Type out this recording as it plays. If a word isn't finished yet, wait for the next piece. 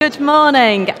Good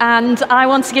morning, and I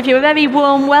want to give you a very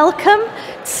warm welcome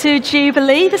to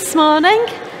Jubilee this morning.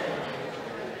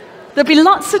 There'll be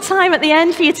lots of time at the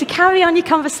end for you to carry on your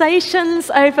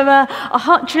conversations over a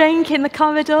hot drink in the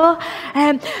corridor.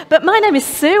 But my name is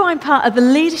Sue, I'm part of the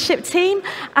leadership team,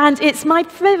 and it's my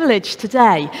privilege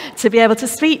today to be able to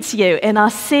speak to you in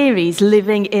our series,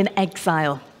 Living in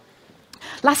Exile.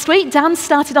 Last week, Dan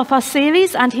started off our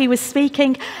series and he was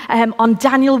speaking on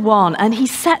Daniel 1, and he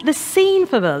set the scene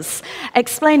for us,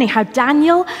 explaining how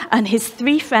Daniel and his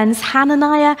three friends,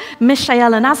 Hananiah,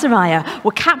 Mishael, and Azariah,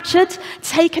 were captured,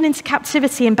 taken into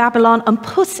captivity in Babylon, and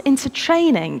put into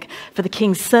training for the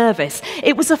king's service.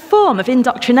 It was a form of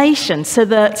indoctrination to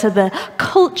the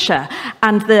culture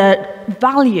and the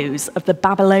values of the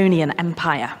Babylonian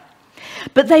Empire.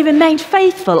 But they remained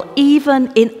faithful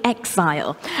even in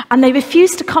exile, and they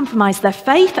refused to compromise their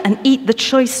faith and eat the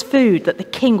choice food that the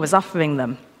king was offering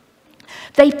them.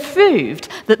 They proved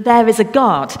that there is a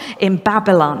God in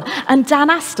Babylon, and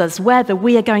Dan asked us whether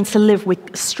we are going to live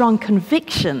with strong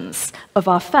convictions of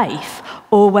our faith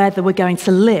or whether we're going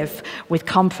to live with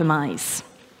compromise.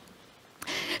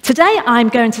 Today I'm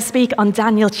going to speak on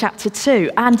Daniel chapter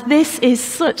 2, and this is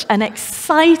such an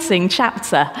exciting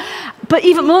chapter. But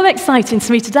even more exciting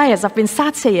to me today as I've been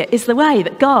sat here is the way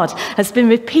that God has been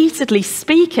repeatedly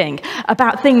speaking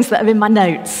about things that are in my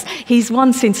notes. He's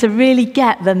wanting to really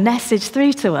get the message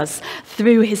through to us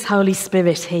through his Holy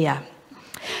Spirit here.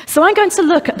 So I'm going to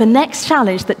look at the next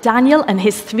challenge that Daniel and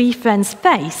his three friends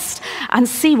faced and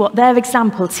see what their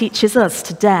example teaches us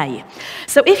today.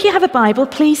 So if you have a Bible,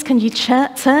 please can you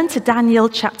turn to Daniel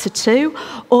chapter 2,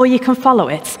 or you can follow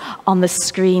it on the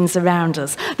screens around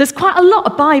us. There's quite a lot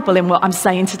of Bible in what I'm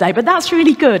saying today, but that's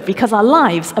really good because our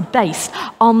lives are based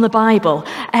on the Bible.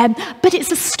 But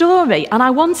it's a story, and I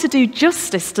want to do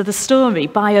justice to the story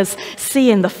by us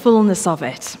seeing the fullness of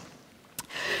it.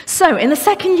 So, in the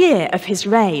second year of his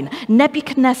reign,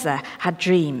 Nebuchadnezzar had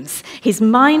dreams. His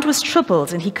mind was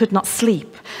troubled and he could not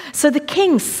sleep. So the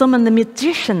king summoned the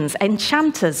magicians,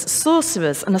 enchanters,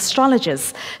 sorcerers, and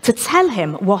astrologers to tell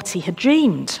him what he had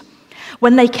dreamed.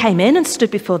 When they came in and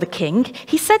stood before the king,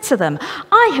 he said to them,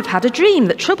 "I have had a dream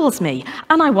that troubles me,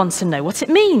 and I want to know what it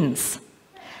means."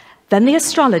 Then the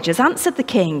astrologers answered the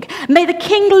king, "May the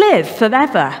king live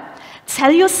forever.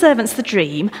 Tell your servants the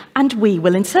dream, and we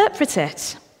will interpret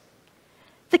it."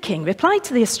 The king replied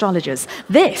to the astrologers,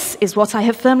 "This is what I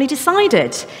have firmly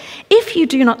decided. If you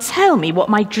do not tell me what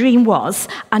my dream was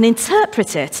and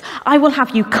interpret it, I will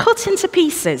have you cut into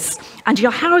pieces and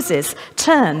your houses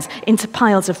turned into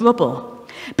piles of rubble.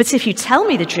 But if you tell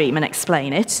me the dream and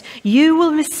explain it, you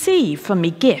will receive from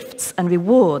me gifts and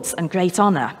rewards and great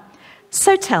honor.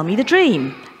 So tell me the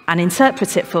dream and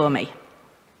interpret it for me."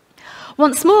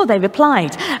 Once more they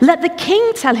replied, "Let the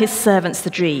king tell his servants the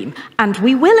dream, and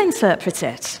we will interpret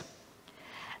it."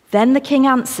 Then the king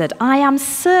answered, "I am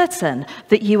certain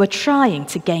that you are trying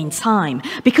to gain time,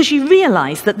 because you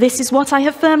realize that this is what I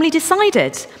have firmly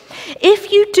decided.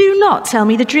 If you do not tell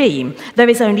me the dream, there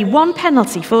is only one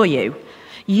penalty for you.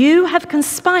 You have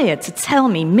conspired to tell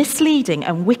me misleading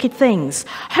and wicked things,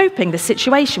 hoping the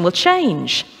situation will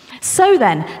change. So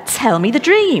then, tell me the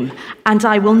dream, and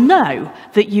I will know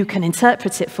that you can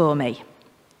interpret it for me."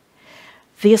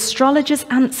 The astrologers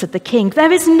answered the king,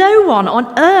 "There is no one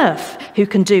on earth who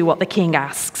can do what the king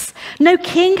asks. No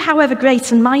king, however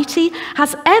great and mighty,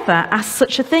 has ever asked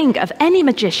such a thing of any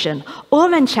magician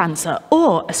or enchanter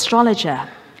or astrologer.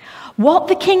 What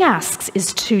the king asks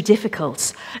is too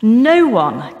difficult. No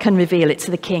one can reveal it to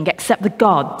the king except the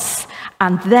gods,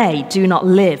 and they do not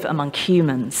live among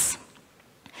humans."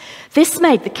 This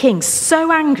made the king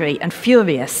so angry and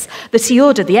furious that he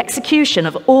ordered the execution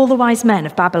of all the wise men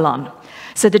of Babylon.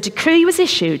 So the decree was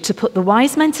issued to put the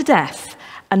wise men to death,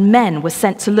 and men were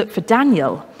sent to look for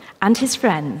Daniel and his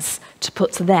friends to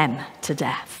put them to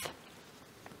death.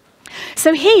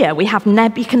 So here we have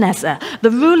Nebuchadnezzar,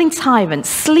 the ruling tyrant,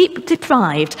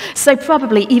 sleep-deprived, so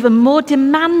probably even more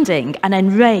demanding and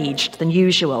enraged than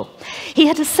usual. He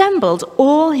had assembled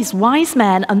all his wise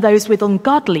men and those with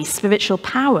ungodly spiritual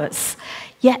powers,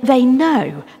 yet they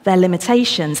know their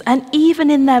limitations, and even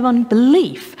in their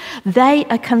unbelief, they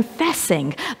are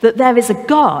confessing that there is a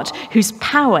God whose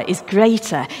power is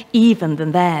greater even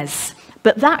than theirs.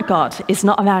 But that God is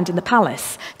not around in the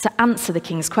palace to answer the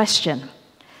king's question.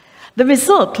 The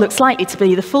result looks likely to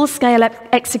be the full-scale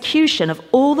execution of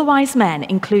all the wise men,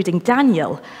 including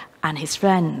Daniel and his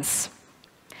friends.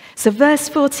 So verse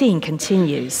 14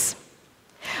 continues.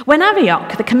 When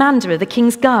Arioch, the commander of the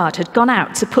king's guard, had gone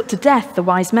out to put to death the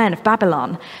wise men of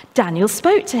Babylon, Daniel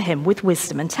spoke to him with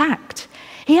wisdom and tact.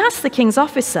 He asked the king's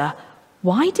officer,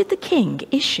 Why did the king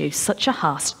issue such a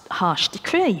harsh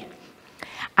decree?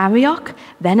 Arioch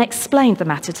then explained the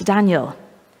matter to Daniel.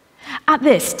 At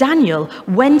this, Daniel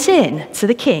went in to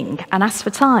the king and asked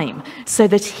for time so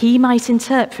that he might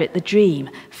interpret the dream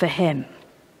for him.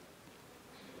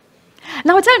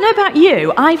 Now, I don't know about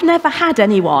you, I've never had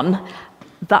anyone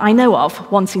that I know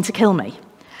of wanting to kill me.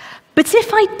 But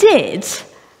if I did,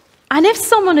 and if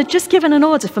someone had just given an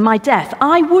order for my death,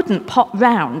 I wouldn't pop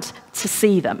round to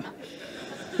see them.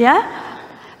 Yeah?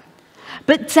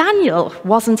 But Daniel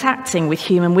wasn't acting with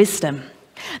human wisdom.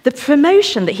 The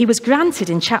promotion that he was granted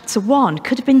in chapter 1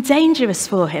 could have been dangerous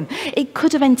for him. It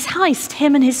could have enticed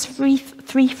him and his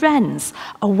three friends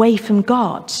away from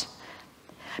God.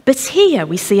 But here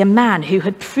we see a man who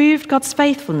had proved God's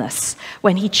faithfulness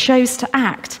when he chose to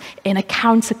act in a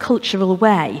countercultural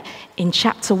way in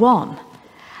chapter 1.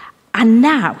 And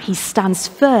now he stands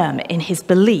firm in his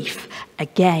belief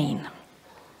again.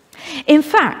 In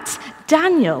fact,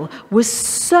 Daniel was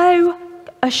so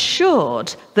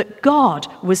assured that God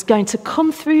was going to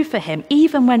come through for him,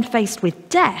 even when faced with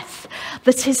death,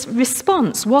 that his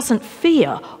response wasn't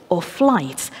fear or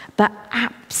flight, but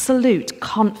absolute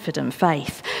confident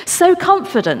faith. So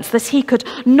confident that he could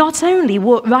not only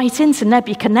walk right into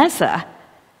Nebuchadnezzar,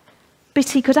 but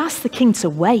he could ask the king to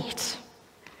wait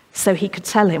so he could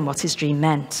tell him what his dream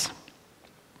meant.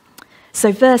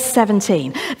 So verse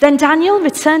 17, then Daniel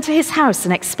returned to his house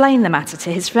and explained the matter to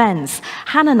his friends,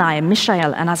 Hananiah,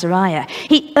 Mishael, and Azariah.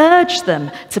 He urged them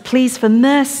to please for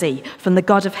mercy from the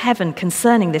God of heaven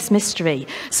concerning this mystery,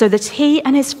 so that he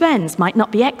and his friends might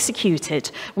not be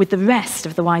executed with the rest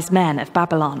of the wise men of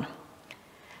Babylon.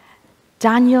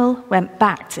 Daniel went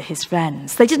back to his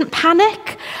friends. They didn't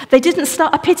panic. They didn't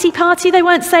start a pity party. They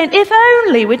weren't saying, if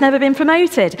only we'd never been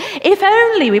promoted. If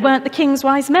only we weren't the king's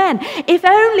wise men. If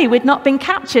only we'd not been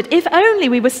captured. If only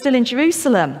we were still in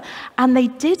Jerusalem. And they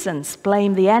didn't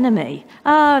blame the enemy.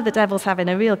 Oh, the devil's having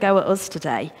a real go at us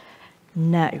today.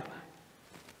 No.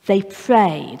 They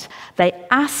prayed. They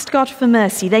asked God for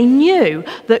mercy. They knew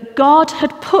that God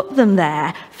had put them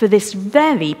there for this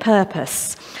very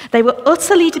purpose. They were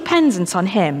utterly dependent on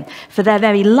him for their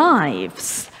very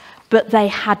lives, but they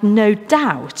had no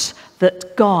doubt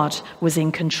that God was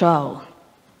in control.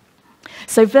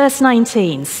 So verse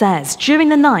 19 says, during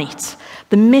the night,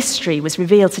 the mystery was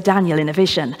revealed to Daniel in a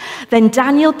vision. Then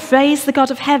Daniel praised the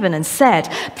God of heaven and said,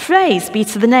 praise be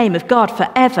to the name of God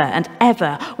forever and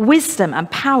ever. Wisdom and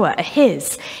power are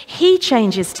his. He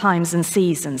changes times and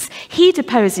seasons. He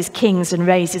deposes kings and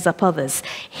raises up others.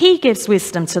 He gives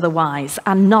wisdom to the wise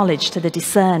and knowledge to the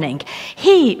discerning.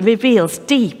 He reveals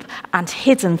deep and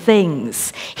hidden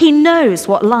things. He knows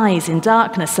what lies in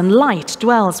darkness, and light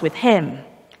dwells with him.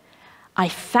 I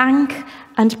thank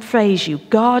and praise you,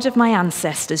 God of my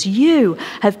ancestors. You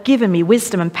have given me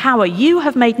wisdom and power. You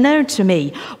have made known to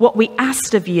me what we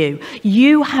asked of you.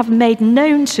 You have made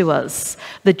known to us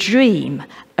the dream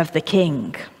of the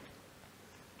king.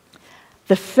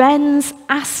 The friends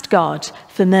asked God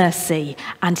for mercy,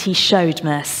 and he showed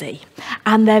mercy.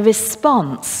 And their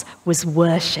response was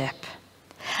worship.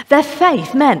 Their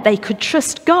faith meant they could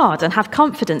trust God and have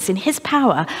confidence in his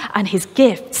power and his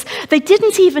gifts. They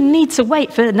didn't even need to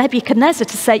wait for Nebuchadnezzar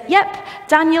to say, yep,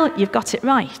 Daniel, you've got it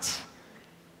right.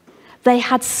 They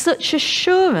had such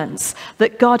assurance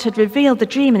that God had revealed the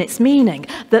dream and its meaning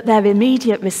that their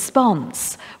immediate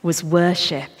response was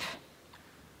worship.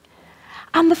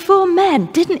 And the four men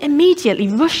didn't immediately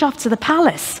rush off to the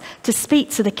palace to speak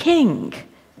to the king.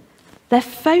 Their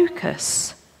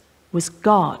focus was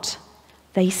God.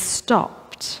 They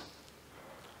stopped.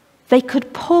 They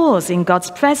could pause in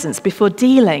God's presence before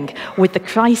dealing with the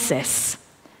crisis.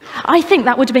 I think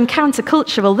that would have been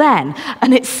countercultural then,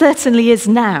 and it certainly is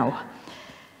now.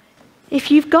 If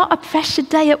you've got a pressured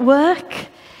day at work,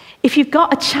 if you've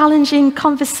got a challenging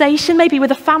conversation, maybe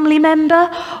with a family member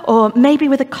or maybe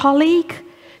with a colleague,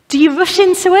 do you rush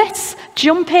into it,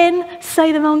 jump in,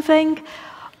 say the wrong thing?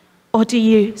 Or do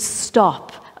you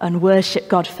stop and worship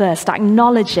God first,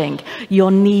 acknowledging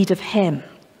your need of him?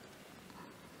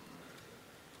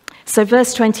 So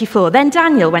verse 24, then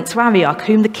Daniel went to Arioch,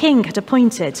 whom the king had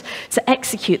appointed to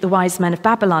execute the wise men of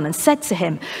Babylon, and said to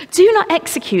him, do not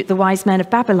execute the wise men of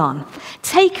Babylon.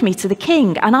 Take me to the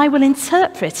king, and I will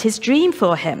interpret his dream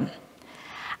for him.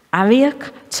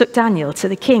 Arioch took Daniel to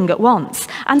the king at once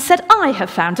and said, I have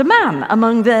found a man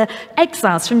among the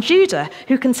exiles from Judah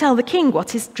who can tell the king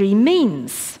what his dream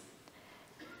means.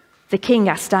 The king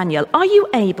asked Daniel, are you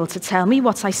able to tell me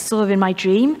what I saw in my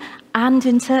dream and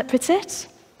interpret it?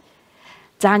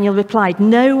 Daniel replied,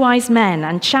 "No wise man,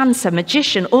 enchanter,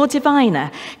 magician, or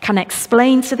diviner can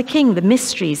explain to the king the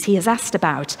mysteries he has asked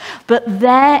about, but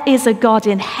there is a God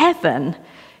in heaven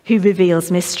who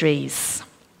reveals mysteries."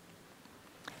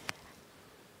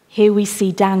 Here we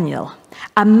see Daniel,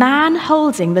 a man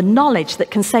holding the knowledge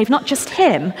that can save not just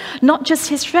him, not just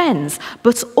his friends,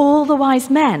 but all the wise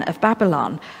men of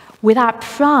Babylon, without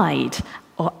pride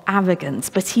or arrogance,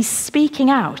 but he's speaking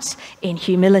out in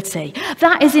humility.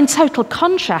 That is in total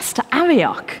contrast to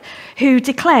Arioch, who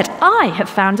declared, "I have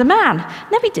found a man."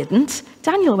 No, he didn't.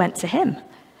 Daniel went to him.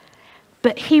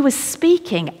 But he was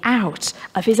speaking out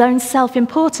of his own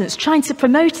self-importance, trying to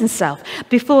promote himself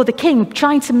before the king,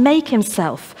 trying to make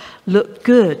himself look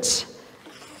good.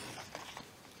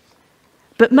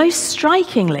 But most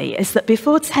strikingly is that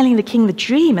before telling the king the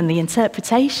dream and the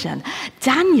interpretation,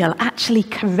 Daniel actually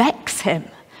corrects him.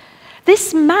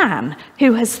 This man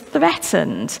who has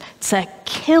threatened to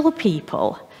kill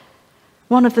people,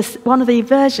 one of the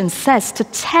versions says to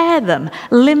tear them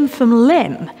limb from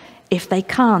limb if they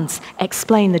can't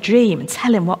explain the dream and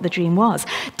tell him what the dream was.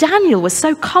 Daniel was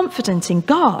so confident in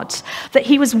God that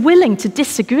he was willing to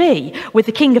disagree with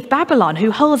the king of Babylon,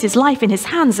 who holds his life in his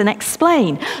hands, and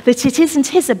explain that it isn't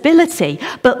his ability,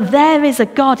 but there is a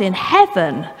God in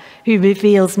heaven who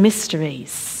reveals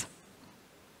mysteries.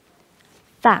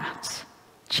 That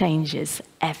changes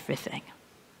everything.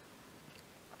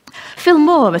 Phil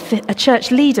Moore, a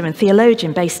church leader and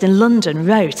theologian based in London,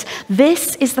 wrote,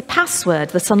 "This is the password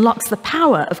that unlocks the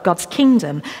power of God's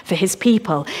kingdom for his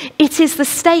people. It is the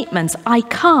statement, 'I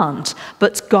can't,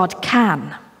 but God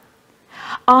can.'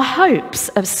 Our hopes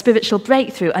of spiritual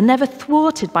breakthrough are never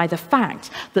thwarted by the fact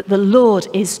that the Lord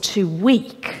is too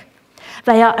weak.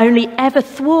 They are only ever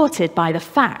thwarted by the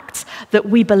fact that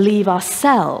we believe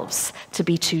ourselves to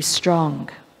be too strong.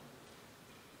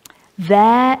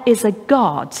 There is a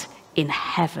God in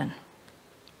heaven."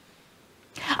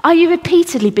 Are you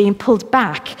repeatedly being pulled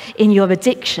back in your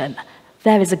addiction?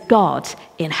 There is a God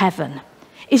in heaven.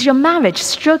 Is your marriage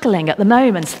struggling at the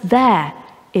moment? There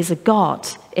is a God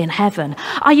in heaven.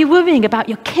 Are you worrying about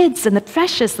your kids and the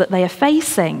pressures that they are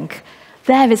facing?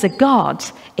 There is a God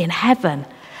in heaven.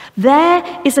 There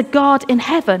is a God in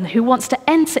heaven who wants to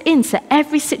enter into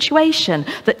every situation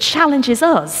that challenges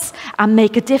us and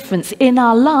make a difference in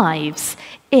our lives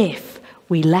if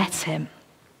we let him.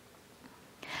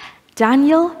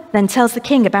 Daniel then tells the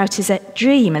king about his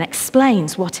dream and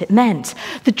explains what it meant.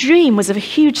 The dream was of a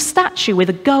huge statue with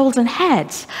a golden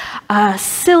head, a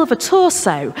silver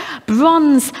torso,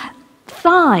 bronze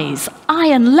thighs,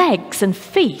 iron legs and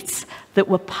feet that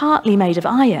were partly made of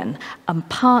iron and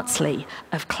partly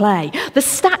of clay. The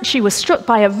statue was struck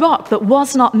by a rock that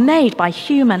was not made by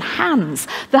human hands.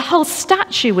 The whole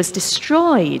statue was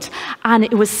destroyed and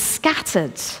it was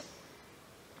scattered.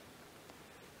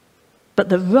 But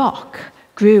the rock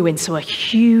grew into a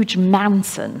huge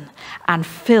mountain and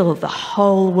filled the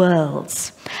whole world.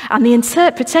 And the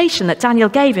interpretation that Daniel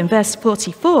gave in verse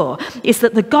 44 is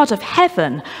that the God of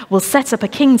heaven will set up a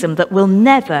kingdom that will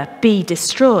never be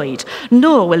destroyed,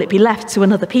 nor will it be left to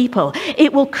another people.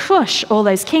 It will crush all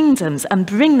those kingdoms and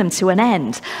bring them to an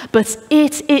end, but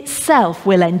it itself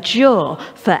will endure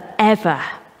forever.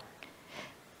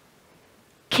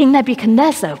 King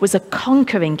Nebuchadnezzar was a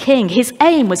conquering king. His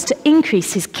aim was to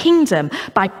increase his kingdom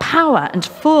by power and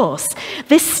force.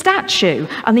 This statue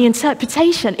and the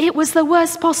interpretation, it was the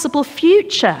worst possible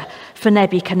future for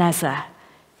Nebuchadnezzar.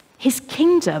 His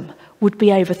kingdom would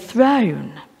be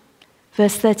overthrown.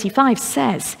 Verse 35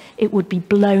 says it would be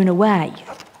blown away,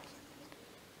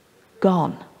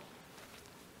 gone.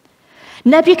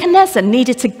 Nebuchadnezzar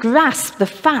needed to grasp the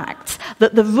fact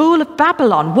that the rule of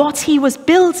Babylon, what he was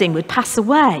building, would pass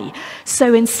away.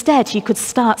 So instead, he could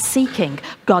start seeking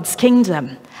God's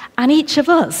kingdom. And each of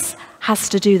us has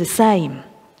to do the same.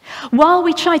 While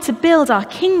we try to build our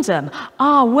kingdom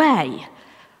our way,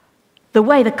 the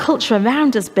way the culture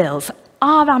around us builds,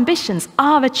 our ambitions,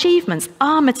 our achievements,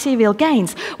 our material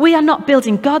gains, we are not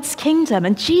building God's kingdom.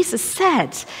 And Jesus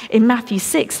said in Matthew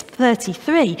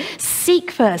 6:33,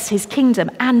 "Seek first his kingdom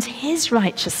and his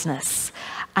righteousness,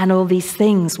 and all these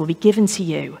things will be given to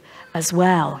you as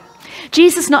well."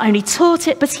 Jesus not only taught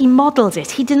it, but he modeled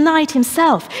it. He denied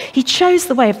himself. He chose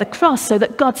the way of the cross so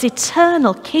that God's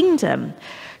eternal kingdom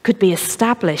could be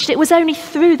established. It was only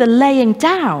through the laying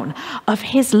down of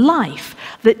his life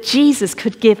that Jesus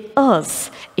could give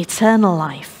us eternal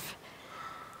life,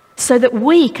 so that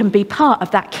we can be part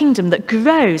of that kingdom that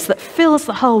grows, that fills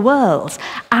the whole world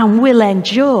and will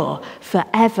endure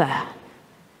forever.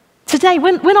 Today,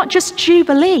 we're not just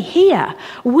Jubilee here.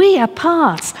 We are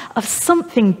part of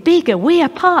something bigger. We are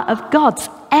part of God's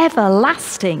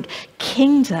everlasting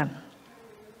kingdom.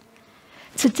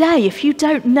 Today, if you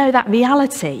don't know that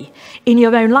reality in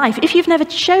your own life, if you've never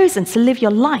chosen to live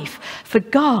your life for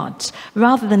God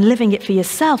rather than living it for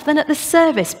yourself, then at the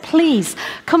service, please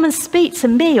come and speak to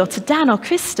me or to Dan or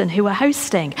Kristen who are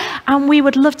hosting, and we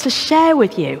would love to share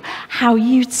with you how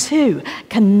you too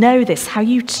can know this, how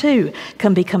you too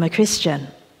can become a Christian.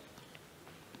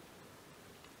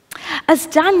 As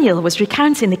Daniel was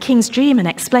recounting the king's dream and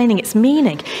explaining its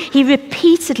meaning, he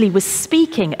repeatedly was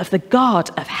speaking of the God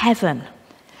of heaven.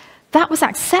 That was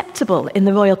acceptable in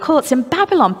the royal courts. In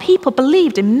Babylon, people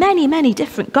believed in many, many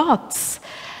different gods.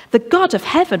 The God of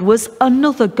heaven was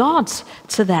another god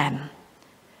to them.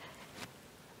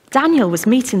 Daniel was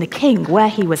meeting the king where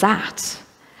he was at.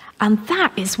 And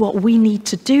that is what we need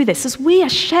to do this. As we are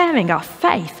sharing our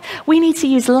faith, we need to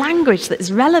use language that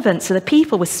is relevant to the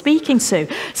people we're speaking to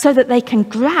so that they can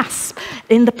grasp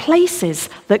in the places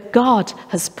that God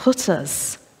has put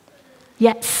us,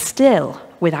 yet still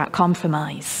without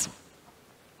compromise.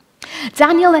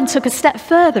 Daniel then took a step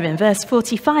further in verse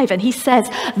 45, and he says,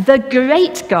 the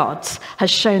great God has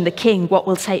shown the king what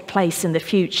will take place in the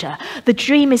future. The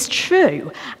dream is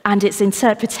true, and its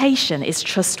interpretation is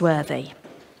trustworthy.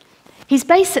 He's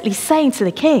basically saying to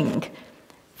the king,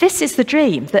 this is the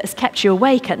dream that has kept you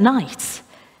awake at night.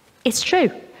 It's true.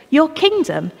 Your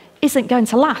kingdom isn't going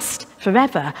to last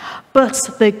forever, but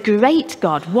the great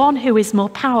God, one who is more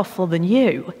powerful than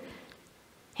you,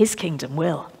 his kingdom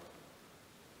will.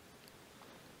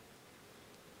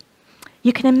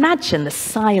 You can imagine the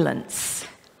silence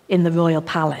in the royal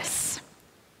palace.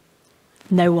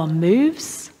 No one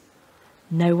moves,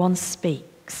 no one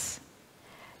speaks.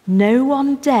 No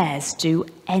one dares do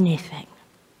anything.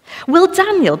 Will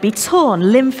Daniel be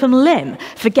torn limb from limb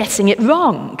for getting it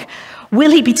wrong?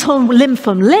 Will he be torn limb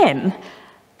from limb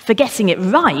for getting it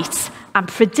right and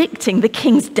predicting the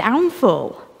king's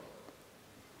downfall?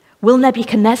 Will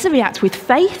Nebuchadnezzar react with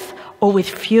faith or with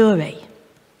fury?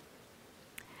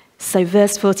 So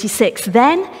verse 46,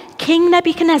 then King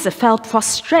Nebuchadnezzar fell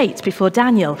prostrate before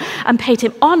Daniel and paid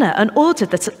him honor and ordered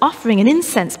that an offering and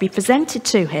incense be presented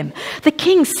to him. The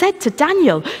king said to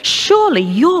Daniel, surely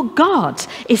your God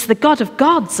is the God of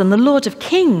gods and the Lord of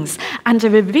kings and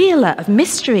a revealer of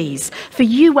mysteries, for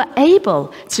you were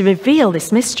able to reveal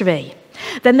this mystery.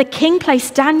 Then the king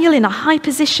placed Daniel in a high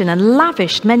position and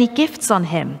lavished many gifts on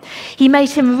him. He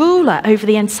made him ruler over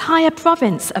the entire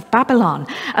province of Babylon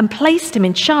and placed him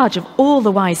in charge of all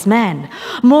the wise men.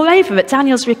 Moreover, at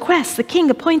Daniel's request, the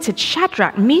king appointed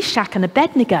Shadrach, Meshach, and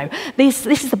Abednego. This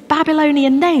is the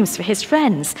Babylonian names for his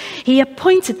friends. He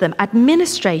appointed them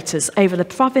administrators over the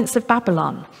province of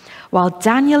Babylon, while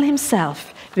Daniel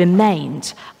himself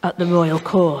remained at the royal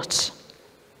court.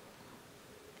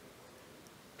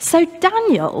 So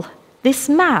Daniel, this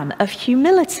man of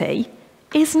humility,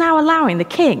 is now allowing the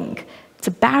king to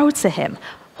bow to him.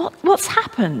 What's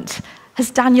happened?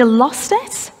 Has Daniel lost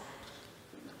it?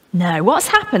 No, what's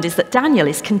happened is that Daniel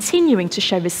is continuing to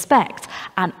show respect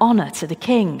and honor to the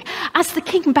king. As the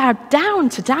king bowed down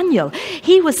to Daniel,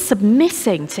 he was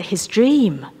submitting to his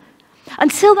dream.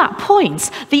 Until that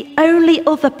point, the only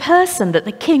other person that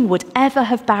the king would ever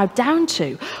have bowed down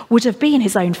to would have been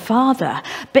his own father.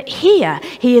 But here,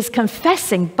 he is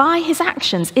confessing by his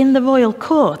actions in the royal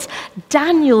court,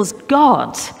 Daniel's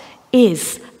God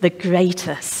is the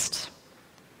greatest.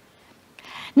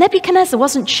 Nebuchadnezzar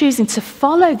wasn't choosing to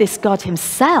follow this God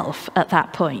himself at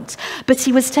that point, but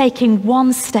he was taking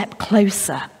one step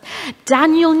closer.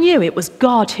 Daniel knew it was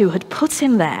God who had put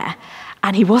him there,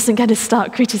 and he wasn't going to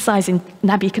start criticizing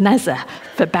Nebuchadnezzar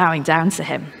for bowing down to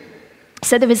him.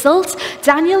 So the result,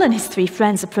 Daniel and his three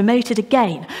friends are promoted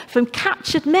again from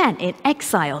captured men in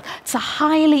exile to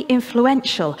highly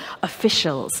influential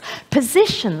officials,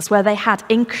 positions where they had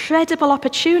incredible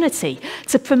opportunity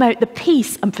to promote the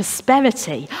peace and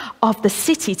prosperity of the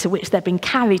city to which they'd been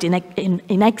carried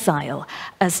in exile,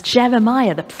 as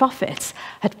Jeremiah the prophet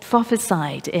had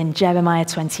prophesied in Jeremiah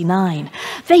 29.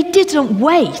 They didn't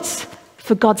wait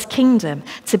for God's kingdom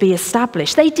to be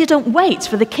established. They didn't wait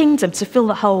for the kingdom to fill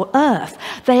the whole earth.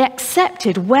 They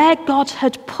accepted where God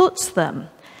had put them,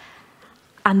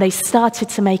 and they started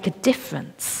to make a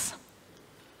difference.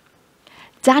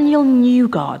 Daniel knew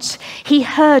God. He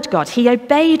heard God. He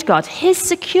obeyed God. His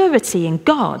security in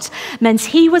God meant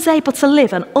he was able to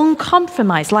live an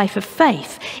uncompromised life of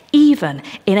faith, even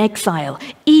in exile,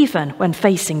 even when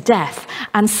facing death.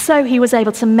 And so he was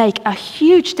able to make a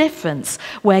huge difference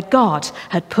where God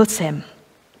had put him.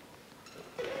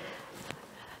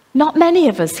 Not many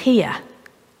of us here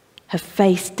have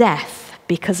faced death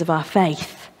because of our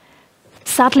faith.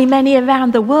 Sadly, many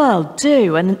around the world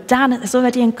do, and Dan has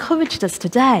already encouraged us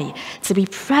today to be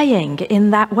praying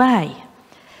in that way.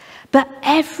 But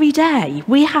every day,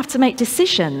 we have to make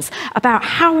decisions about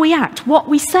how we act, what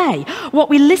we say, what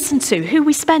we listen to, who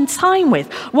we spend time with,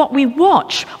 what we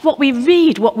watch, what we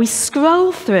read, what we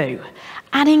scroll through.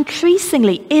 And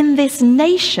increasingly in this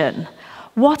nation,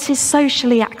 what is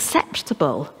socially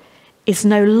acceptable is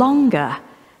no longer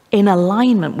in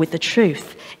alignment with the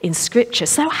truth in Scripture.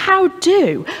 So how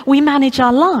do we manage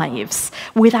our lives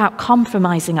without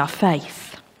compromising our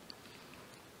faith?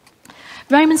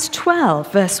 Romans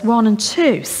 12, verse 1 and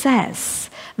 2 says,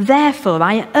 "Therefore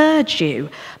I urge you,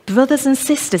 brothers and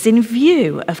sisters, in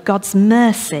view of God's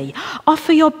mercy,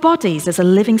 offer your bodies as a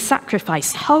living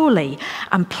sacrifice, holy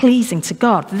and pleasing to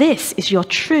God. This is your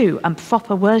true and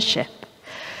proper worship.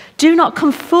 Do not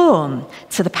conform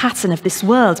to the pattern of this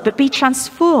world, but be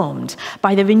transformed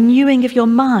by the renewing of your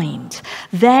mind.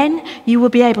 Then you will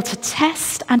be able to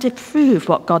test and approve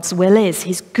what God's will is,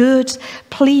 his good,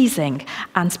 pleasing,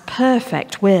 and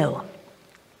perfect will."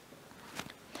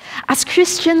 As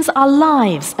Christians, our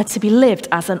lives are to be lived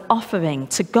as an offering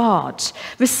to God,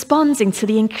 responding to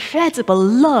the incredible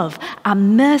love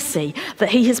and mercy that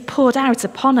he has poured out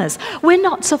upon us. We're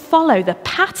not to follow the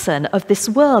pattern of this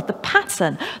world, the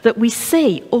pattern that we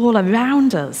see all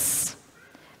around us.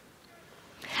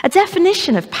 A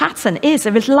definition of pattern is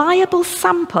a reliable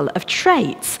sample of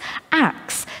traits,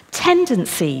 acts,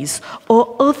 tendencies,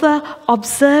 or other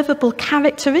observable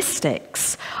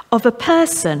characteristics of a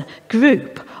person,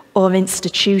 group, or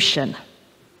institution.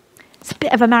 It's a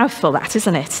bit of a mouthful, that,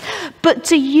 isn't it? But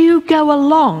do you go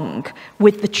along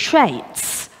with the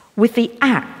traits, with the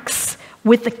acts,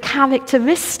 with the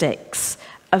characteristics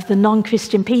of the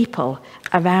non-Christian people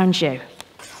around you?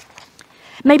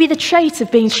 Maybe the trait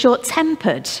of being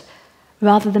short-tempered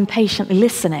rather than patiently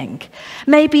listening.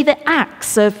 Maybe the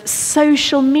acts of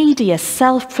social media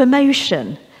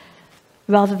self-promotion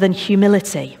rather than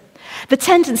humility. The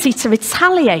tendency to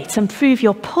retaliate and prove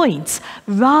your point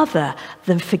rather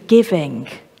than forgiving.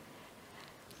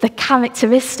 The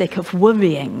characteristic of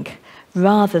worrying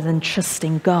rather than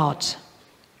trusting God.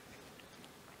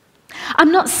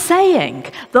 I'm not saying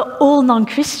that all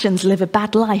non-Christians live a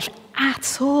bad life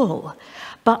at all,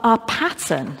 but our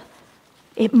pattern,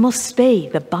 it must be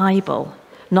the Bible,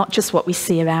 not just what we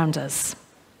see around us.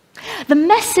 The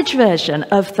Message version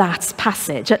of that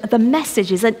passage, the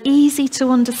Message is an easy to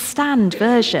understand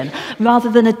version rather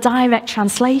than a direct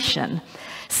translation,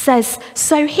 says,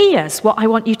 "So here's what I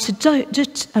want you to do."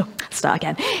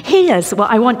 Here's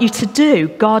what I want you to do,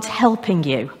 God helping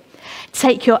you.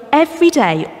 Take your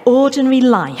everyday, ordinary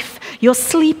life, your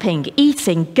sleeping,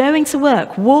 eating, going to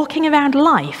work, walking around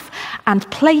life,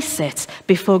 and place it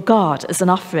before God as an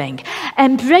offering.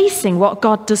 Embracing what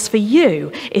God does for you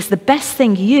is the best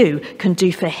thing you can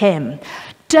do for him.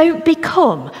 Don't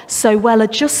become so well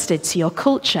adjusted to your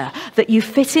culture that you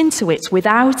fit into it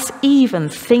without even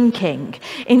thinking.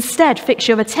 Instead, fix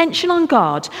your attention on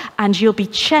God and you'll be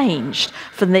changed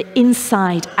from the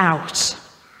inside out.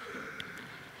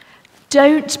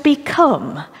 Don't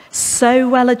become so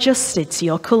well adjusted to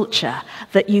your culture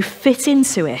that you fit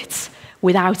into it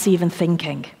without even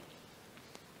thinking.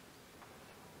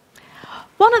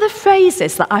 One of the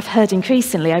phrases that I've heard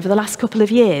increasingly over the last couple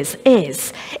of years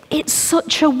is, "It's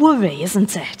such a worry,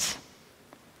 isn't it?"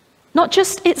 Not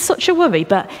just "it's such a worry,"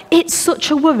 but "it's such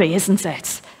a worry, isn't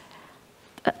it?"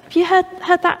 Have you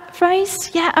heard that phrase?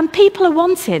 Yeah, and people are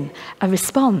wanting a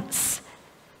response.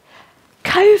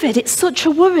 COVID, it's such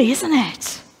a worry, isn't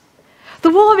it?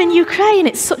 The war in Ukraine,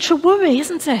 it's such a worry,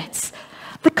 isn't it?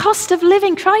 The cost of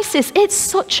living crisis, it's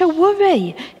such a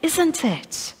worry, isn't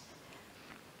it?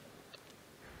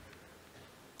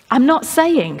 I'm not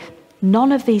saying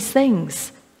none of these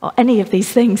things, or any of these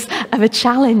things, are a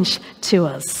challenge to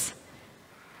us.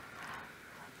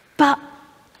 But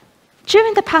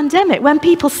during the pandemic, when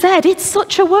people said, "It's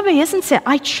such a worry, isn't it?"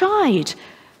 I tried,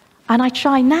 and I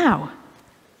try now,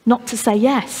 not to say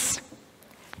yes.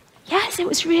 Yes, it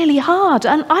was really hard.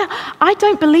 And I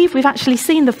don't believe we've actually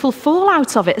seen the full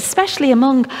fallout of it, especially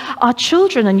among our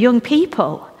children and young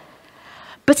people.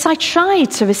 But I tried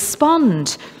to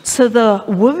respond to the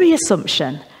worry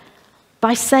assumption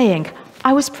by saying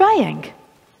I was praying,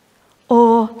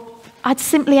 or I'd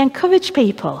simply encourage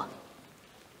people.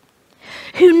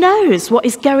 Who knows what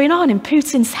is going on in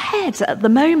Putin's head at the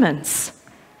moment?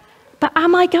 But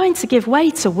am I going to give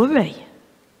way to worry?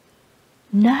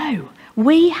 No,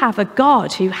 we have a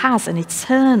God who has an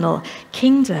eternal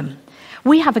kingdom.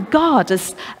 We have a God,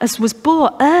 as was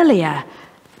brought earlier,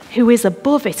 who is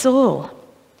above it all.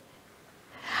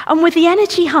 And with the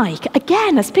energy hike,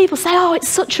 again, as people say, oh, it's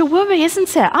such a worry,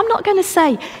 isn't it? I'm not going to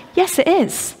say, yes, it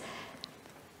is.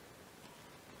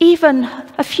 Even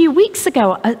a few weeks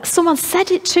ago, someone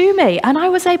said it to me, and I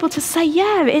was able to say,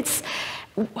 yeah, it's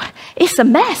a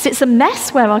mess. It's a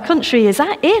mess where our country is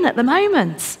in at the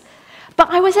moment. But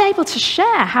I was able to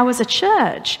share how, as a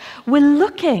church, we're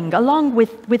looking, along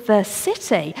with the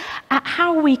city, at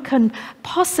how we can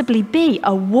possibly be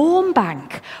a warm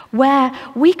bank where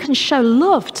we can show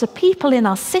love to people in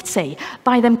our city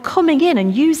by them coming in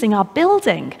and using our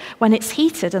building when it's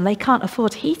heated and they can't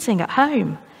afford heating at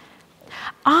home.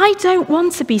 I don't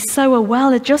want to be so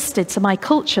well adjusted to my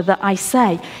culture that I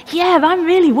say, yeah, I'm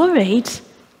really worried.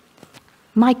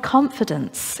 My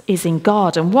confidence is in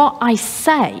God, and what I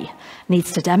say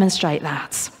needs to demonstrate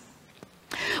that.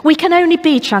 We can only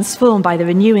be transformed by the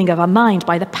renewing of our mind,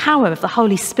 by the power of the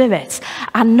Holy Spirit,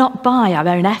 and not by our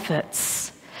own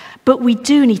efforts. But we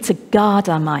do need to guard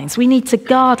our minds. We need to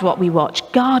guard what we watch,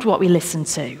 guard what we listen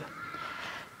to.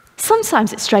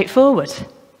 Sometimes it's straightforward.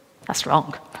 That's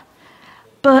wrong.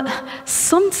 But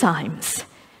sometimes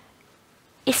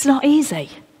it's not easy.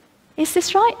 Is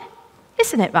this right?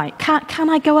 Isn't it right? Can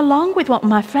I go along with what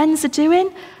my friends are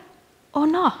doing or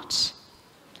not?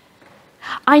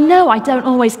 I know I don't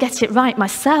always get it right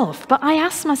myself, but I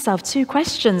ask myself two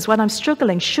questions when I'm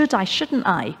struggling. Should I, shouldn't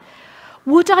I?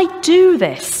 Would I do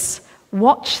this,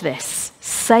 watch this,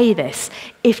 say this,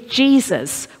 if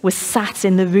Jesus was sat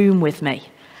in the room with me?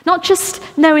 Not just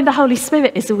knowing the Holy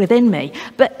Spirit is within me,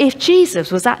 but if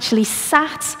Jesus was actually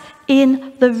sat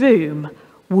in the room,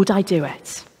 would I do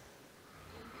it?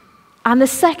 And the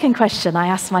second question I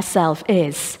ask myself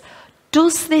is,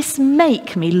 does this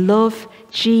make me love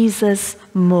Jesus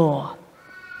more?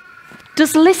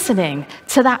 Does listening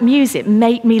to that music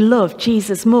make me love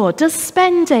Jesus more? Does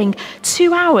spending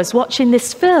 2 hours watching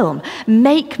this film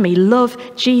make me love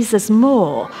Jesus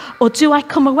more? Or do I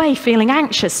come away feeling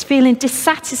anxious, feeling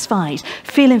dissatisfied,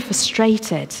 feeling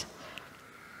frustrated?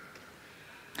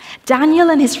 Daniel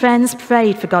and his friends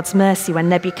prayed for God's mercy when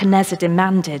Nebuchadnezzar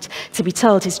demanded to be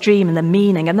told his dream and the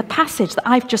meaning. And the passage that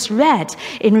I've just read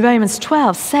in Romans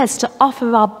 12 says to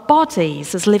offer our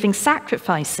bodies as living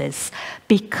sacrifices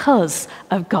because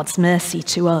of God's mercy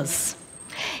to us.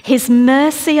 His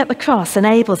mercy at the cross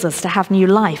enables us to have new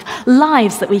life,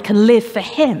 lives that we can live for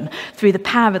him through the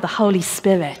power of the Holy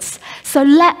Spirit. So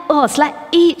let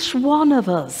each one of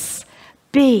us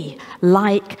be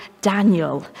like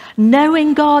Daniel,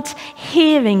 knowing God,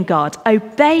 hearing God,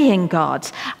 obeying God,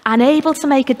 and able to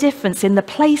make a difference in the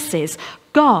places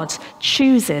God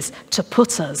chooses to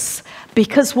put us.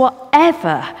 Because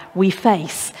whatever we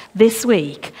face this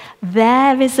week,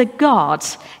 there is a God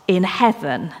in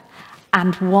heaven,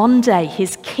 and one day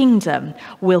his kingdom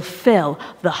will fill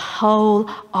the whole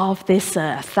of this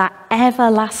earth, that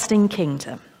everlasting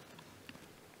kingdom.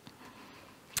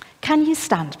 Can you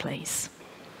stand, please?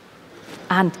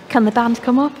 And can the band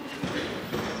come up?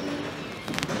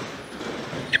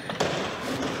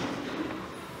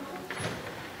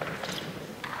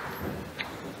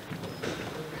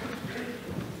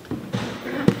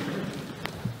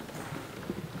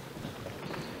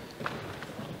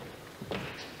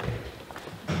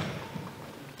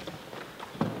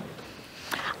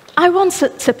 I want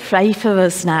to pray for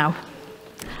us now.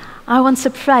 I want to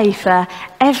pray for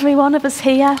every one of us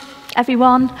here,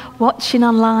 everyone watching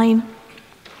online.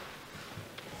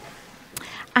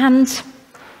 And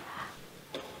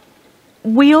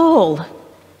we all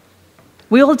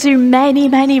do many,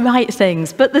 many right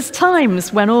things, but there's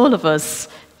times when all of us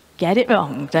get it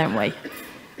wrong, don't we?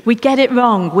 We get it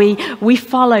wrong. We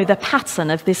follow the pattern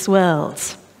of this world.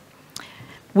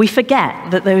 We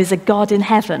forget that there is a God in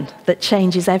heaven that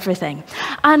changes everything.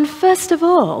 And first of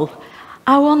all,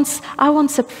 I want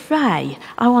to pray.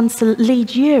 I want to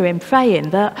lead you in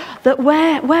praying that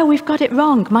where we've got it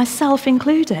wrong, myself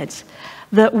included,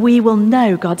 that we will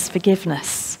know God's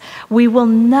forgiveness. We will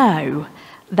know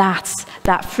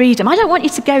that freedom. I don't want you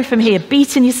to go from here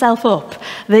beating yourself up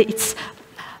that it's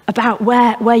about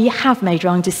where you have made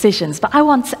wrong decisions, but I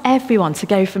want everyone to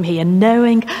go from here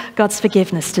knowing God's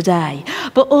forgiveness today.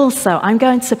 But also, I'm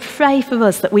going to pray for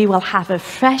us that we will have a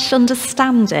fresh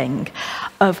understanding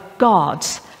of God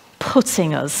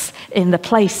putting us in the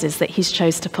places that he's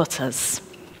chose to put us.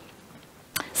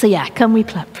 So yeah, can we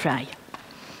pray?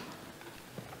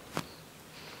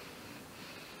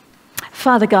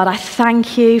 Father God, I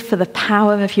thank you for the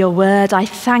power of your word. I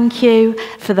thank you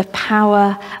for the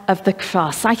power of the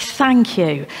cross. I thank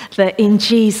you that in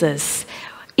Jesus,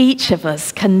 each of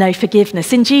us can know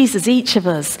forgiveness. In Jesus, each of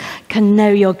us can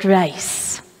know your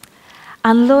grace.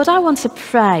 And Lord, I want to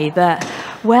pray that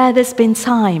where there's been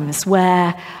times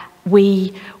where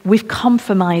we've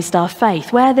compromised our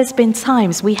faith, where there's been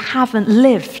times we haven't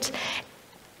lived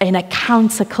in a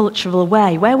countercultural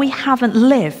way, where we haven't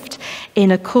lived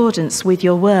in accordance with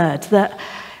your word, that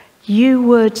you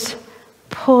would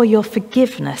pour your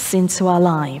forgiveness into our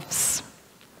lives.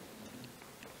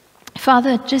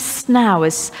 Father, just now,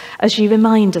 as you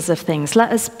remind us of things,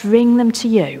 let us bring them to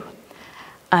you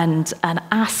and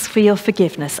ask for your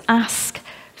forgiveness, ask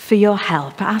for your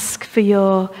help, ask for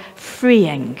your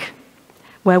freeing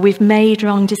where we've made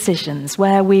wrong decisions,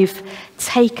 where we've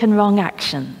taken wrong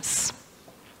actions.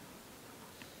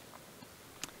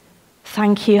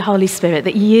 Thank you, Holy Spirit,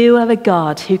 that you are a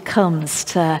God who comes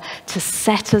to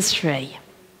set us free.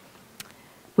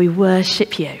 We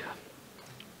worship you.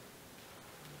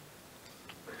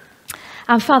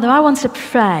 And Father, I want to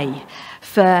pray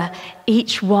for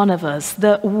each one of us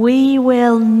that we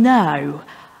will know,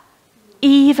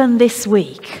 even this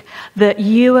week, that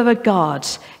you are a God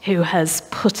who has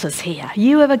put us here.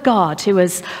 You are a God who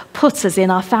has put us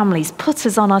in our families, put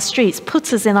us on our streets,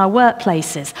 put us in our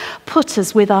workplaces, put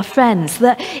us with our friends,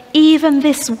 that even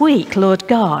this week, Lord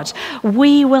God,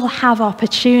 we will have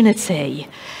opportunity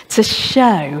to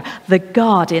show the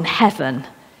God in heaven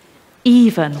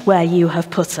even where you have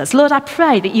put us. Lord, I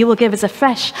pray that you will give us a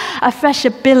fresh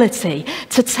ability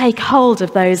to take hold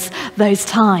of those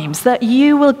times, that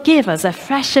you will give us a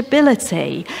fresh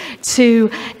ability to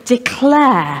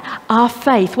declare our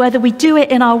faith, whether we do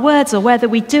it in our words or whether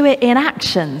we do it in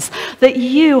actions, that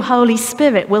you, Holy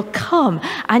Spirit, will come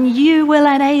and you will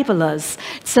enable us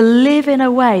to live in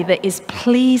a way that is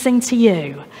pleasing to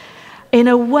you, in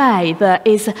a way that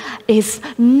is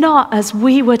not as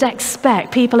we would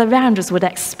expect, people around us would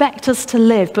expect us to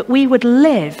live, but we would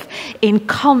live in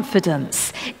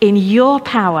confidence in your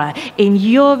power, in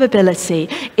your ability,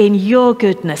 in your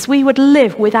goodness. We would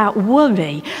live without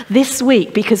worry this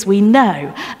week because we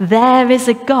know there is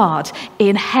a God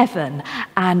in heaven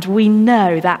and we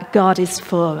know that God is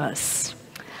for us.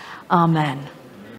 Amen.